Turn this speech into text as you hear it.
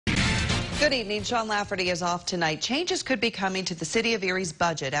Good evening. Sean Lafferty is off tonight. Changes could be coming to the city of Erie's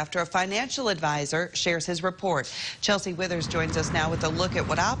budget after a financial advisor shares his report. Chelsea Withers joins us now with a look at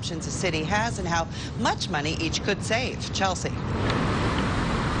what options the city has and how much money each could save. Chelsea.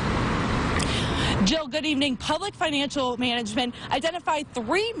 Jill, good evening. Public financial management identified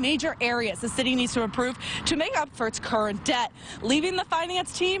 3 major areas the city needs to improve to make up for its current debt, leaving the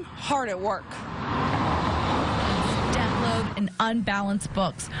finance team hard at work. Debt load and unbalanced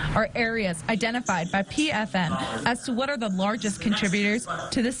books are areas identified by PFM as to what are the largest contributors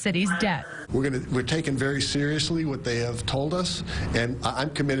to the city's debt. We're taking very seriously what they have told us, and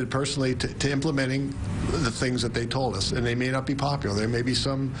I'm committed personally to implementing the things that they told us. And they may not be popular. There may be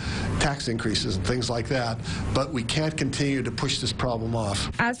some tax increases and things like that, but we can't continue to push this problem off.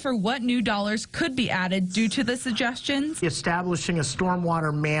 As for what new dollars could be added due to the suggestions, establishing a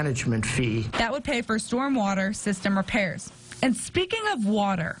stormwater management fee that would pay for stormwater system repairs. And speaking of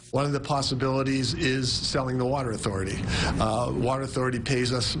water, one of the possibilities is selling the Water Authority. Water Authority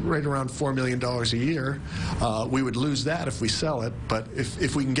pays us right around $4 million a year. We would lose that if we sell it, but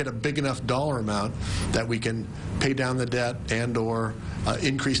if we can get a big enough dollar amount that we can pay down the debt and or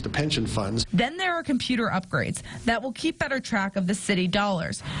increase the pension funds. Then there are computer upgrades that will keep better track of the city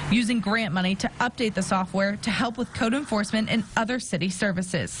dollars, using grant money to update the software to help with code enforcement and other city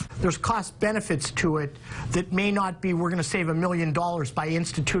services. There's cost benefits to it that may not be, we're going to save $1 million by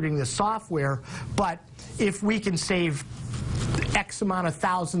instituting the software, but if we can save X amount of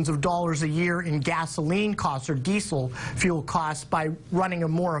thousands of dollars a year in gasoline costs or diesel fuel costs by running a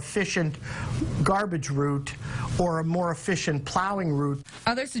more efficient garbage route or a more efficient plowing route.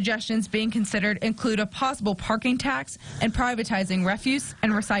 Other suggestions being considered include a possible parking tax and privatizing refuse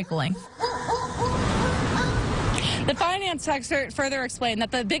and recycling. The finance expert further explained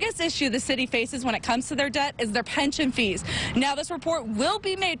that the biggest issue the city faces when it comes to their debt is their pension fees. Now, this report will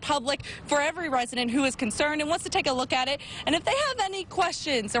be made public for every resident who is concerned and wants to take a look at it. And if they have any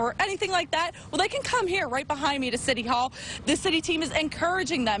questions or anything like that, well, they can come here right behind me to City Hall. The city team is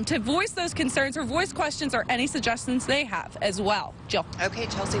encouraging them to voice those concerns or voice questions or any suggestions they have as well. Jill. Okay,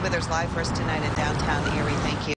 Chelsea Withers live for us tonight in downtown Erie. Thank you.